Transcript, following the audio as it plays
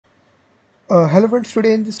Hello friends,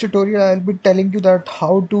 today in this tutorial I'll be telling you that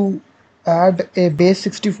how to add a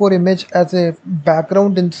base64 image as a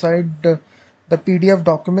background inside the PDF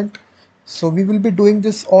document. So we will be doing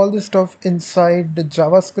all this stuff inside the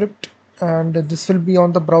JavaScript, and this will be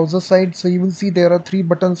on the browser side. So you will see there are three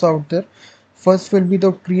buttons out there. First will be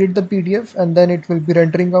the create the PDF, and then it will be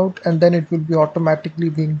rendering out, and then it will be automatically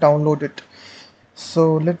being downloaded.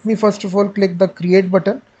 So let me first of all click the create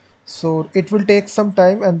button. So it will take some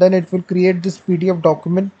time and then it will create this PDF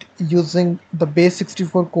document using the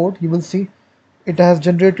base64 code. You will see it has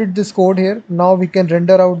generated this code here. Now we can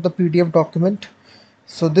render out the PDF document.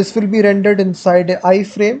 So this will be rendered inside a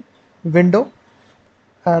iframe window.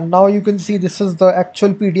 And now you can see this is the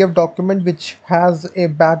actual PDF document which has a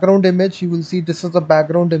background image. You will see this is the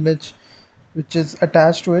background image which is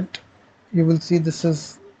attached to it. You will see this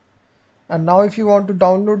is, and now if you want to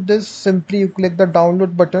download this, simply you click the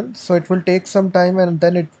download button. So it will take some time and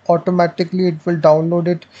then it automatically will download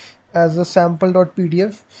it as a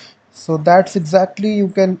sample.pdf. So that's exactly you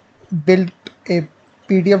can build a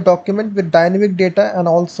PDF document with dynamic data and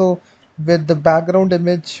also with the background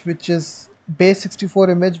image, which is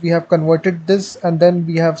base64 image. We have converted this and then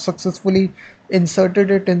we have successfully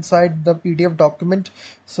inserted it inside the PDF document.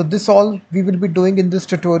 So this all we will be doing in this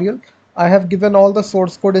tutorial. I have given all the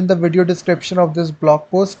source code in the video description of this blog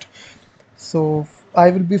post. So I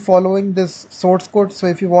will be following this source code. So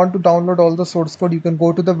if you want to download all the source code, you can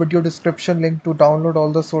go to the video description link to download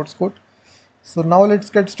all the source code. So now let's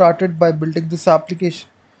get started by building this application.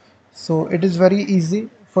 So it is very easy.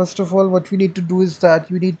 First of all, what we need to do is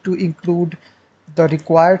that you need to include the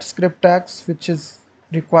required script tags which is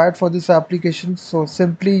required for this application. So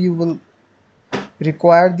simply you will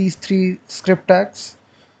require these three script tags.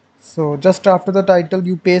 So just after the title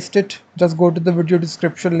you paste it, just go to the video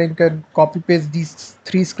description link and copy paste these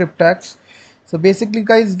three script tags. So basically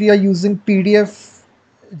guys, we are using pdfjs-dist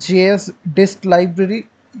library.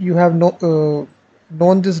 You have known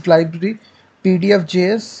this library,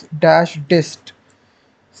 pdfjs-dist.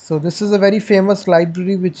 So this is a very famous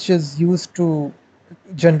library which is used to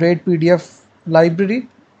generate PDF library.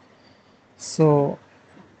 So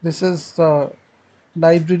this is the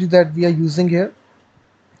library that we are using here.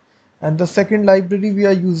 And the second library we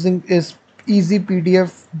are using is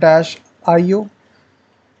EasyPDF-io.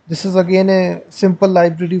 This is again a simple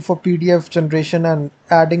library for PDF generation and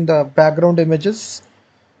adding the background images.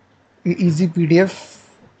 EasyPDF,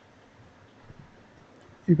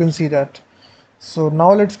 you can see that. So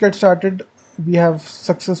now let's get started. We have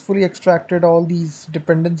successfully extracted all these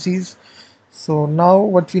dependencies. So now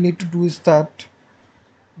what we need to do is that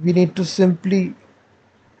we need to simply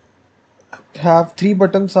have three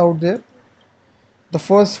buttons out there. The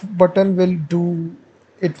first button will do,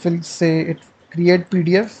 it will say it create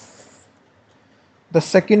PDF. The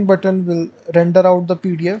second button will render out the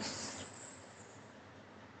PDF,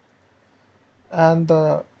 and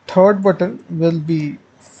the third button will be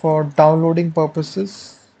for downloading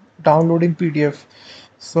purposes, downloading PDF.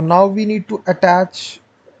 So now we need to attach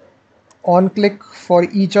on click for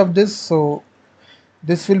each of this. So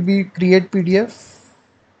this will be create PDF.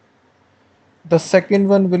 The second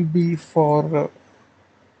one will be for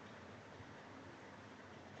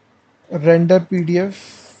render PDF,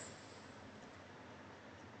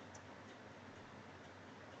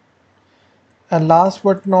 and last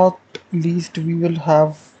but not least we will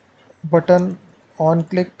have button on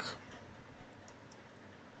click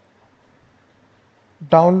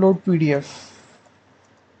download PDF.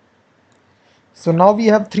 So now we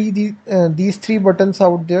have these three buttons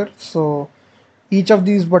out there. So each of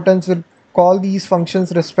these buttons will call these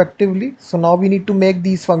functions respectively. So now we need to make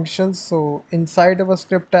these functions. So inside of a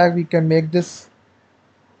script tag we can make this.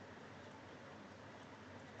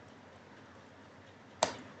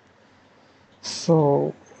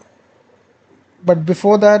 So but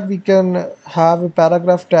before that we can have a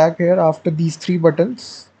paragraph tag here. After these three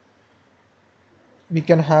buttons we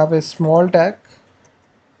can have a small tag.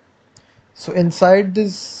 So inside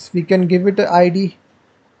this we can give it an ID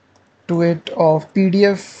to it of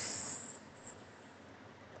PDF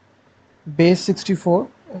base64.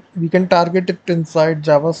 We can target it inside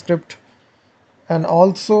JavaScript, and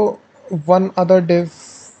also one other div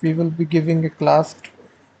we will be giving a class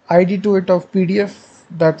ID to it of PDF.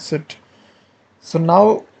 That's it. So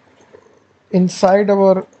now inside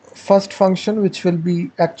our first function, which will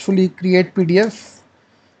be actually create PDF.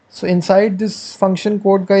 So inside this function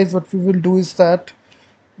code guys, what we will do is that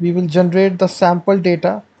we will generate the sample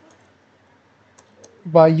data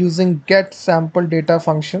by using get sample data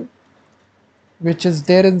function, which is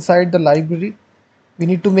there inside the library. We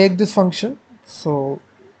need to make this function. So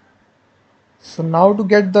now to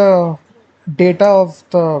get the data of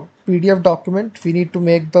the PDF document, we need to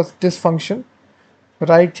make this function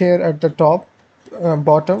right here at the top,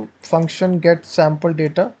 bottom function get sample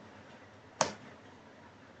data.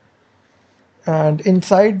 And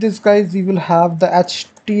inside this, guys, we will have the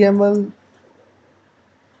HTML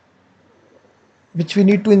which we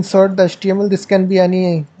need to insert the HTML. This can be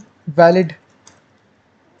any valid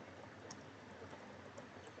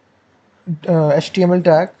HTML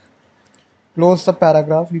tag. Close the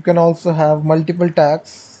paragraph. You can also have multiple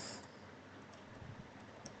tags.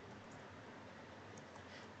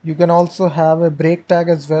 You can also have a break tag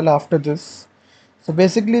as well after this. So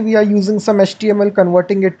basically we are using some HTML,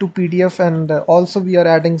 converting it to PDF, and also we are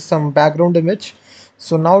adding some background image.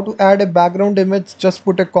 So now to add a background image, just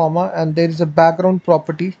put a comma, and there is a background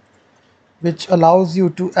property which allows you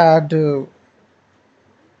to add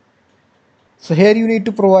so here you need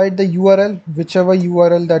to provide the URL, whichever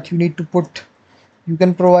URL that you need to put. You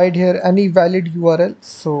can provide here any valid URL.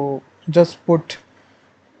 So just put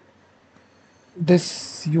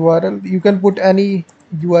this URL. You can put any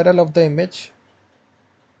URL of the image.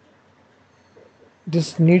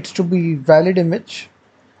 This needs to be valid image,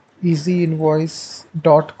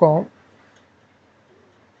 easyinvoice.com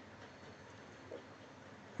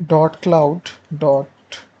 .cloud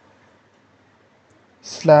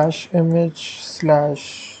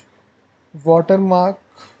 /image/ watermark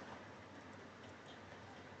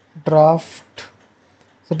draft.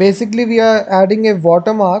 So basically we are adding a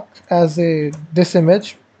watermark as a this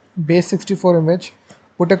image, base64 image.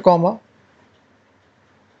 Put a comma,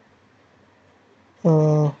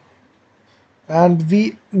 and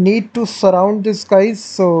we need to surround this, guys.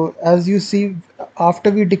 So as you see, after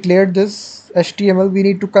we declared this HTML, we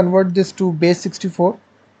need to convert this to base64.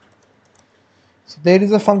 So there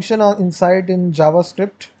is a function inside in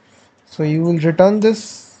JavaScript. So you will return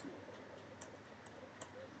this,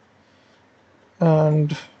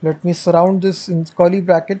 and let me surround this in curly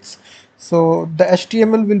brackets. So the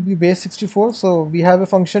HTML will be base64. So we have a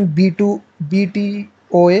function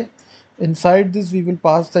btoa. Inside this we will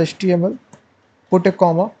pass the HTML, put a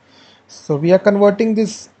comma. So we are converting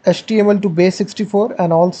this HTML to base64,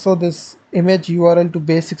 and also this image URL to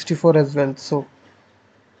base64 as well. So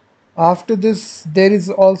after this, there is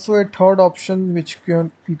also a third option which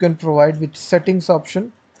you can provide, which settings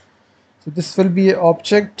option. So this will be an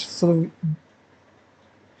object. So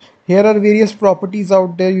here are various properties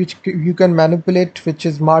out there which you can manipulate, which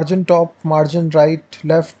is margin top, margin right,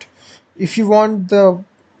 left. If you want the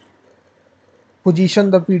position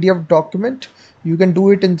the PDF document, you can do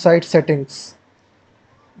it inside settings.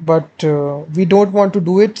 But we don't want to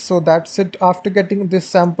do it, so that's it. After getting this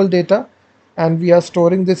sample data, and we are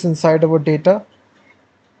storing this inside our data.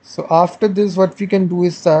 So after this, what we can do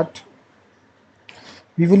is that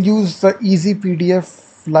we will use the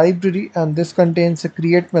EasyPDF library, and this contains a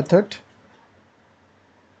create method,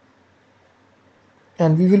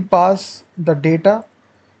 and we will pass the data,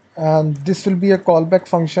 and this will be a callback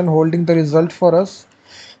function holding the result for us.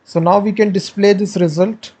 So now we can display this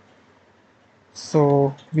result.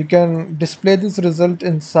 So we can display this result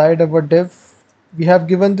inside our div. We have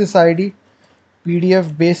given this ID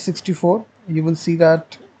PDF base64. You will see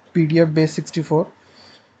that PDF base64,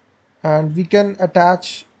 and we can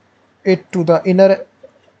attach it to the inner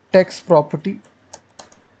text property,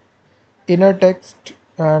 inner text,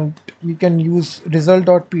 and we can use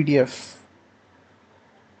result.pdf.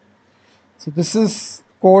 So this is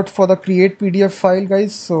code for the create PDF file,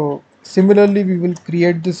 guys. So similarly we will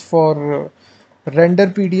create this for render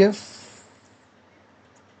PDF,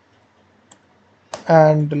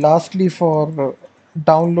 and lastly for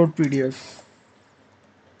download PDF.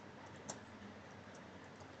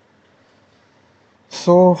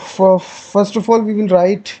 So for first of all, we will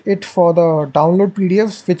write it for the download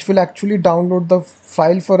PDFs, which will actually download the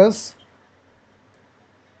file for us.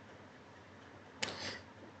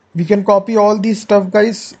 We can copy all these stuff,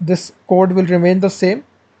 guys. This code will remain the same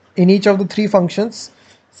in each of the three functions.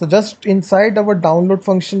 So just inside our download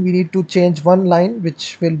function, we need to change one line,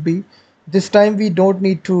 which will be, this time we don't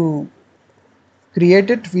need to create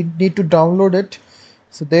it, we need to download it.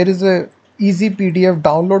 So there is a easy PDF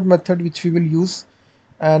download method which we will use,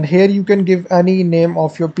 and here you can give any name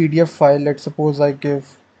of your PDF file. Let's suppose I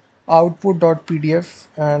give output.pdf,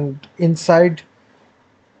 and inside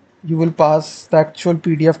you will pass the actual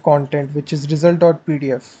PDF content, which is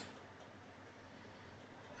result.pdf.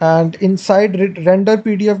 And inside render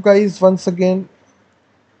PDF, guys, once again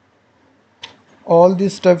all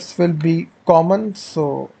these steps will be common.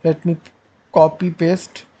 So let me copy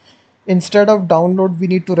paste. Instead of download, we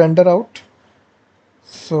need to render out.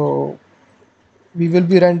 So we will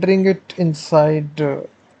be rendering it inside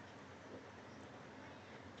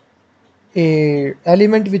a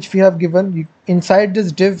element which we have given. Inside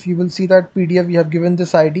this div you will see that PDF we have given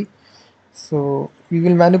this ID. So we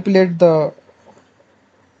will manipulate the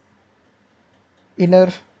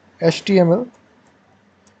inner HTML,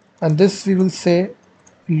 and this we will say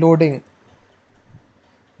loading,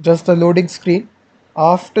 just the loading screen.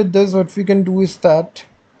 After this, what we can do is that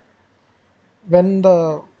when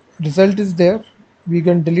the result is there, we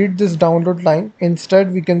can delete this download line.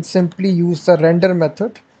 Instead, we can simply use the render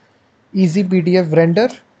method, EasyPDF render,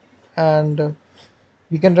 and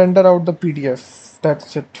we can render out the PDF.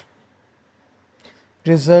 That's it.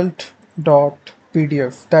 Result.pdf.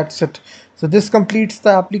 That's it. So this completes the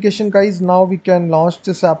application, guys. Now we can launch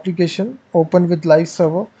this application. Open with live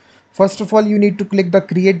server. First of all, you need to click the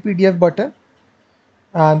create PDF button,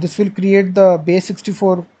 and this will create the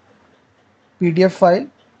base64 PDF file.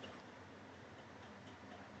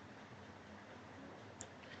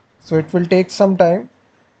 So it will take some time,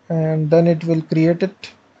 and then it will create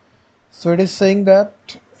it. So it is saying that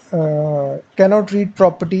cannot read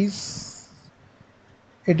properties.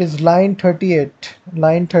 It is line 38.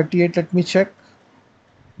 Line 38, let me check.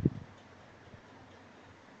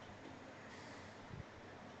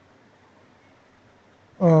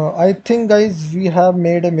 I think, guys, we have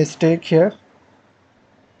made a mistake here.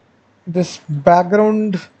 This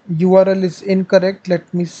background URL is incorrect.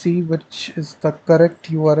 Let me see which is the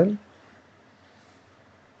correct URL.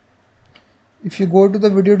 If you go to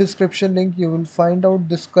the video description link, you will find out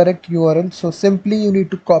this correct URL. So simply you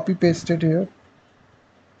need to copy paste it here.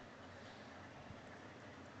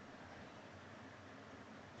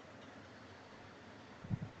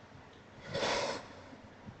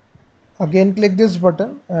 Again click this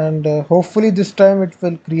button, and hopefully this time it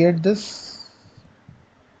will create this.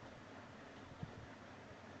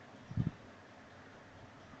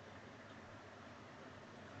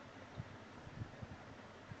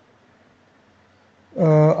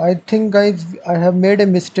 I think, guys, I have made a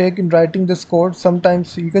mistake in writing this code.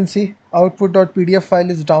 Sometimes you can see output.pdf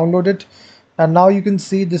file is downloaded, and now you can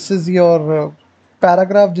see this is your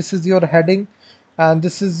paragraph, this is your heading, and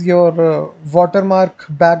this is your watermark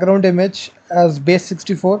background image as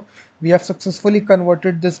base64. We have successfully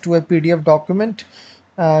converted this to a PDF document,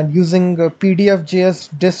 and using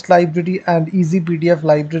pdfjs-dist library and EasyPDF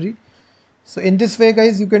library. So in this way,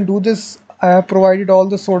 guys, you can do this. I have provided all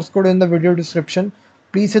the source code in the video description.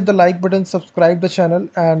 Please hit the like button, subscribe the channel,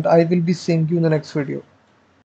 and I will be seeing you in the next video.